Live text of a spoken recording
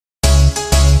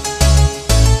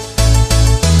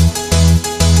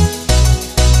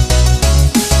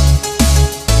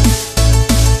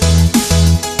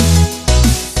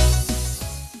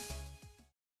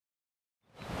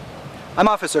I'm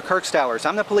Officer Kirk Stowers.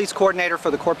 I'm the police coordinator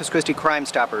for the Corpus Christi Crime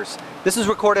Stoppers. This is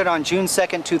recorded on June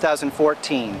 2nd,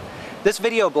 2014. This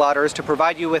video blotter is to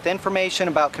provide you with information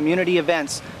about community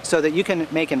events so that you can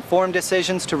make informed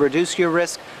decisions to reduce your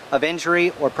risk of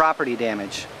injury or property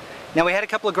damage. Now, we had a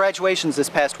couple of graduations this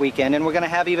past weekend, and we're going to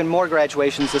have even more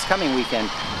graduations this coming weekend.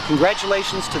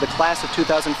 Congratulations to the class of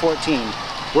 2014.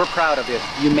 We're proud of you.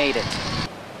 You made it.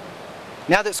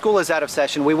 Now that school is out of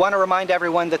session, we want to remind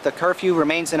everyone that the curfew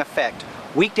remains in effect.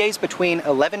 Weekdays between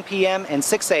 11 p.m. and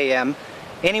 6 a.m.,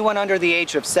 anyone under the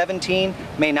age of 17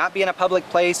 may not be in a public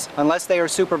place unless they are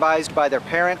supervised by their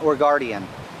parent or guardian.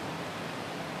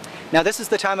 Now, this is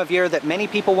the time of year that many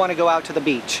people want to go out to the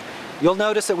beach. You'll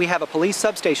notice that we have a police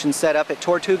substation set up at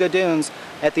Tortuga Dunes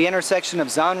at the intersection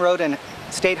of Zahn Road and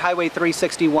State Highway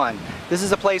 361. This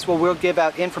is a place where we'll give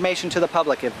out information to the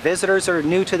public. If visitors are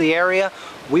new to the area,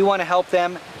 we want to help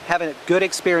them have a good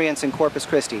experience in Corpus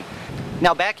Christi.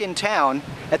 Now, back in town,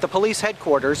 at the police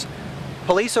headquarters,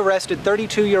 police arrested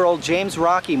 32-year-old James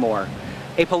Rockymore.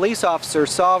 A police officer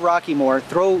saw Rockymore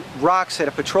throw rocks at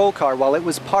a patrol car while it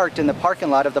was parked in the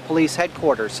parking lot of the police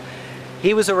headquarters.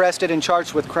 He was arrested and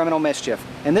charged with criminal mischief.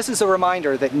 And this is a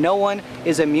reminder that no one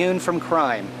is immune from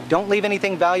crime. Don't leave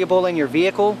anything valuable in your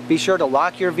vehicle. Be sure to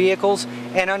lock your vehicles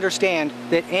and understand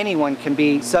that anyone can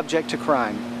be subject to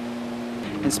crime.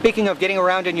 And speaking of getting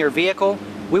around in your vehicle,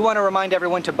 we want to remind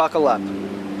everyone to buckle up.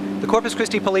 The Corpus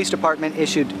Christi Police Department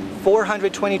issued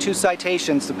 422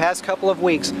 citations the past couple of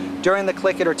weeks during the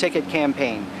Click It or Ticket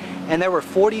campaign, and there were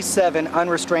 47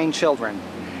 unrestrained children.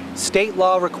 State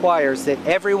law requires that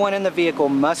everyone in the vehicle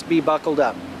must be buckled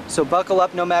up, so buckle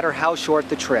up no matter how short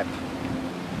the trip.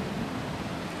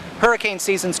 Hurricane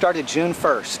season started June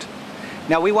 1st.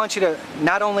 Now, we want you to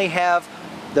not only have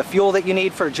the fuel that you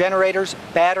need for generators,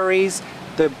 batteries,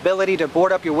 the ability to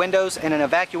board up your windows, and an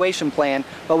evacuation plan,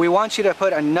 but we want you to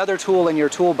put another tool in your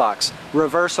toolbox: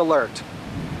 Reverse Alert.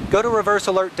 Go to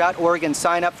reversealert.org and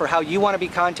sign up for how you want to be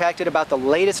contacted about the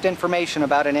latest information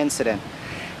about an incident.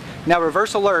 Now,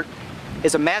 Reverse Alert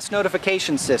is a mass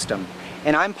notification system,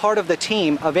 and I'm part of the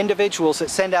team of individuals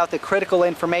that send out the critical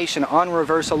information on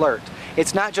Reverse Alert.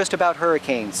 It's not just about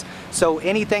hurricanes. So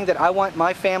anything that I want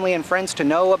my family and friends to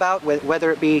know about,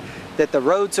 whether it be that the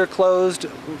roads are closed,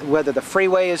 whether the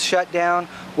freeway is shut down,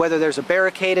 whether there's a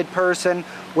barricaded person,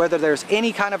 whether there's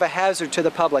any kind of a hazard to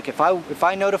the public, if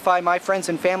I notify my friends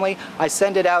and family, I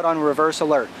send it out on Reverse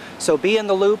Alert. So be in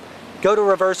the loop. Go to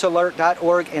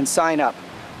reversealert.org and sign up.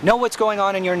 Know what's going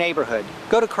on in your neighborhood.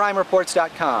 Go to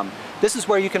crimereports.com. This is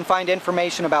where you can find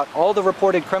information about all the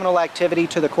reported criminal activity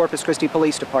to the Corpus Christi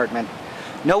Police Department.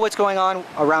 Know what's going on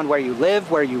around where you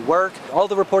live, where you work. All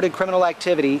the reported criminal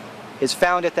activity is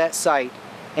found at that site.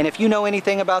 And if you know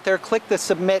anything about there, click the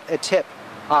Submit a Tip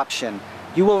option.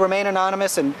 You will remain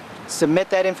anonymous and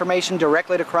submit that information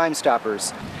directly to Crime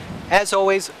Stoppers. As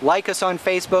always, like us on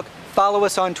Facebook, follow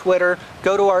us on Twitter,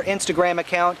 go to our Instagram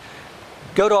account,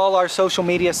 go to all our social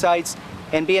media sites,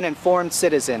 and be an informed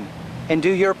citizen. And do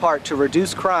your part to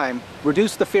reduce crime,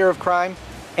 reduce the fear of crime,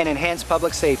 and enhance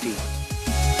public safety.